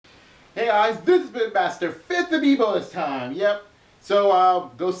Hey guys, this has been Master 5th Amiibo this time. Yep. So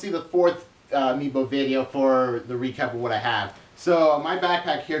go see the 4th Amiibo video for the recap of what I have. So my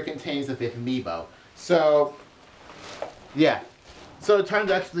backpack here contains the 5th Amiibo. So yeah. So time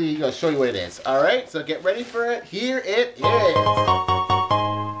to actually show you what it is. Alright, so get ready for it. Here it is.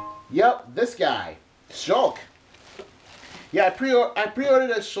 Yep, this guy. Shulk. Yeah, I pre-ordered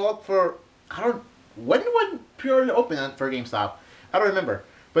a Shulk for, when did I pre-order open for GameStop? I don't remember.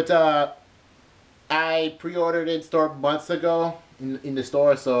 But I pre-ordered it store months ago in the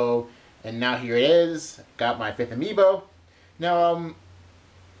store, and now here it is. Got my 5th Amiibo. Now,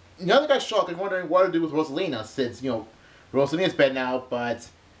 now that I got Shulk, I'm wondering what to do with Rosalina, since, Rosalina's been out, but,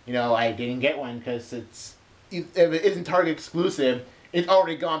 I didn't get one because if it isn't Target exclusive, it's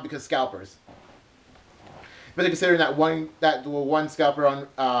already gone because scalpers. But considering that one scalper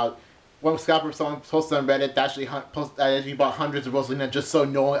on one scalper someone posted on Reddit that actually bought hundreds of Rosalina just so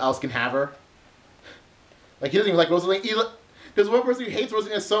no one else can have her. Like, he doesn't even like Rosalina. There's one person who hates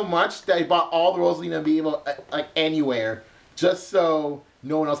Rosalina so much that he bought all the Rosalina Amiibo like anywhere just so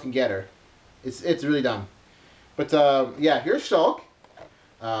no one else can get her. It's really dumb. But yeah, here's Shulk.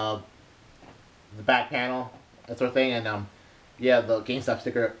 The back panel, that sort of thing, and yeah, the GameStop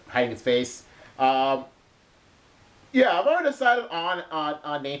sticker hiding its face. Yeah, I've already decided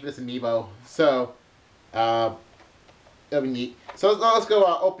on name for this Amiibo, so that'll be neat. So let's go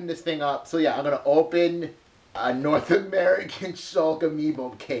open this thing up. So yeah, I'm gonna open a North American Shulk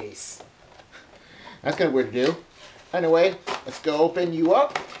Amiibo case. That's kind of weird to do. Anyway, let's go open you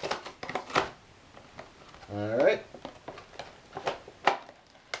up. All right,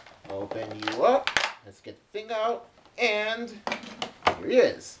 open you up. Let's get the thing out, and here he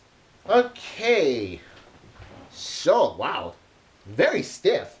is. Okay. Shulk, wow, very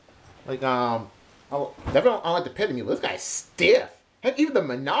stiff. Like definitely unlike the Pit Amiibo, this guy's stiff. Heck, even the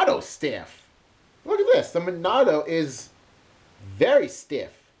Monado's stiff. Look at this. The Monado is very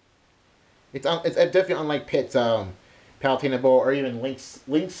stiff. It's definitely unlike Pit's Palutena Bow or even Link's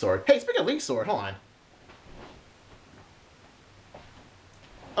sword. Hey, speaking of Link's sword, hold on.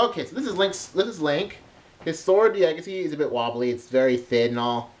 Okay, so this is Link's. This is Link. His sword, yeah, I can see is a bit wobbly. It's very thin and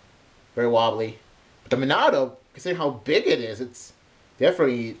all, very wobbly. But the Monado, considering how big it is, it's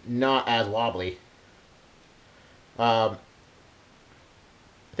definitely not as wobbly. I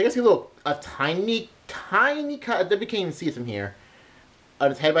think I see a tiny cut. I can't even see it from here on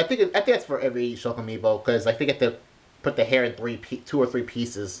his head, but I think that's for every Shulk Amiibo, because I think I have to put the hair in 2 or 3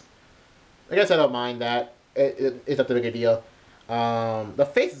 pieces. I guess I don't mind that. It's not the big a deal. The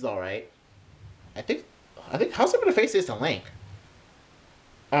face is all right. I think how similar the face is to Link.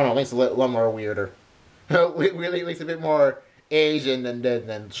 I don't know. Link's a little more weirder. Really, Link's a bit more Asian than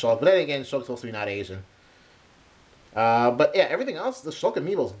Shulk. But then again, Shulk's supposed to be not Asian. But yeah, everything else, the Shulk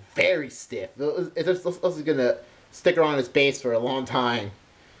Amiibo is very stiff. It's just gonna stick around his base for a long time.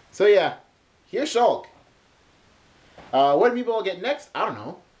 So yeah, here's Shulk. What Amiibo I'll get next? I don't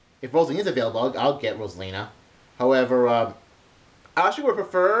know. If Rosalina is available, I'll get Rosalina. However, I actually would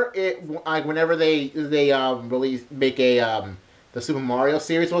prefer it whenever they make the Super Mario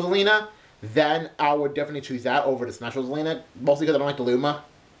series Rosalina. Then I would definitely choose that over the Smash Rosalina, mostly because I don't like the Luma.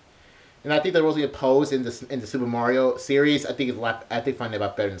 And I think the Rosalina pose in the Super Mario series, I think find it a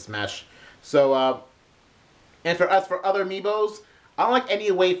lot better than Smash. So, and for other Amiibos, I don't like any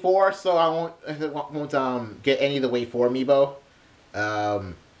of Wave 4, so I won't get any of the Wave 4 Amiibo.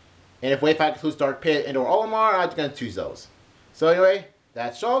 And if Wave 5 includes Dark Pit and or Olimar, I'm gonna choose those. So anyway,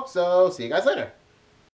 that's Shulk. So see you guys later.